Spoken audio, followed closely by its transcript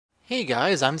Hey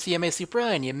guys, I'm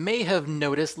cmasupra, and you may have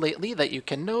noticed lately that you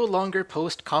can no longer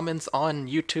post comments on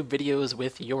YouTube videos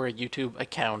with your YouTube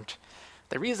account.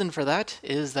 The reason for that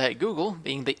is that Google,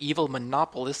 being the evil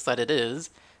monopolist that it is,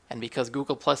 and because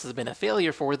Google Plus has been a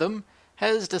failure for them,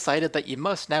 has decided that you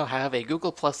must now have a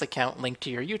Google Plus account linked to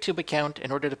your YouTube account in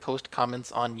order to post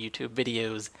comments on YouTube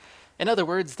videos. In other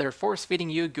words, they're force-feeding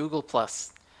you Google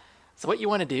Plus. So what you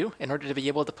want to do, in order to be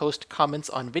able to post comments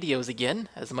on videos again,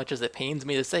 as much as it pains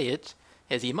me to say it,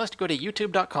 is you must go to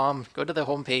youtube.com, go to the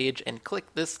homepage, and click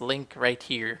this link right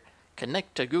here,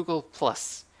 Connect to Google+.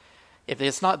 If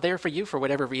it's not there for you for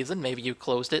whatever reason, maybe you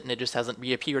closed it and it just hasn't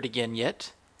reappeared again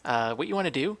yet, what you want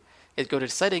to do is go to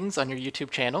Settings on your YouTube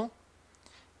channel,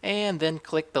 and then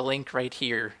click the link right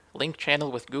here, Link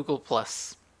Channel with Google+.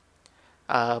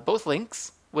 Both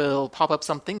links will pop up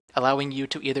something allowing you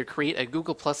to either create a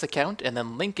Google Plus account and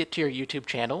then link it to your YouTube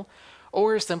channel,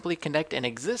 or simply connect an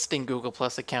existing Google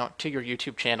Plus account to your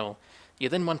YouTube channel. You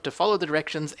then want to follow the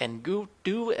directions and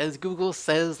do as Google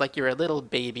says, like you're a little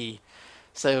baby.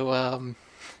 So,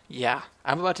 yeah,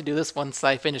 I'm about to do this once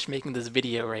I finish making this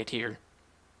video right here.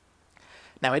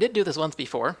 Now, I did do this once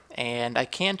before, and I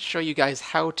can't show you guys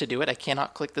how to do it. I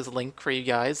cannot click this link for you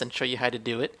guys and show you how to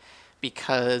do it,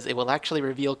 because it will actually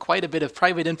reveal quite a bit of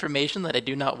private information that I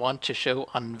do not want to show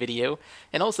on video,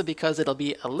 and also because it'll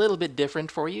be a little bit different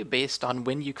for you based on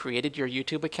when you created your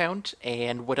YouTube account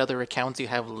and what other accounts you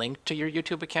have linked to your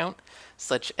YouTube account,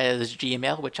 such as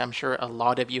Gmail, which I'm sure a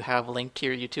lot of you have linked to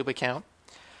your YouTube account.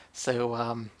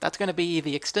 So that's going to be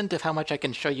the extent of how much I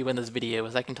can show you in this video,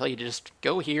 as I can tell you to just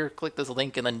go here, click this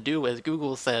link, and then do as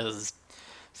Google says.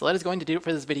 So that is going to do it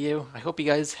for this video. I hope you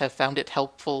guys have found it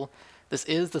helpful. This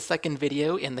is the second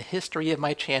video in the history of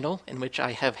my channel in which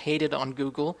I have hated on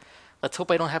Google. Let's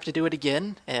hope I don't have to do it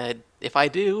again. If I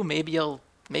do, maybe I'll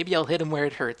hit them where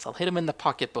it hurts. I'll hit them in the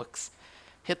pocketbooks.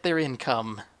 Hit their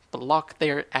income. Block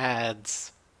their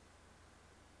ads.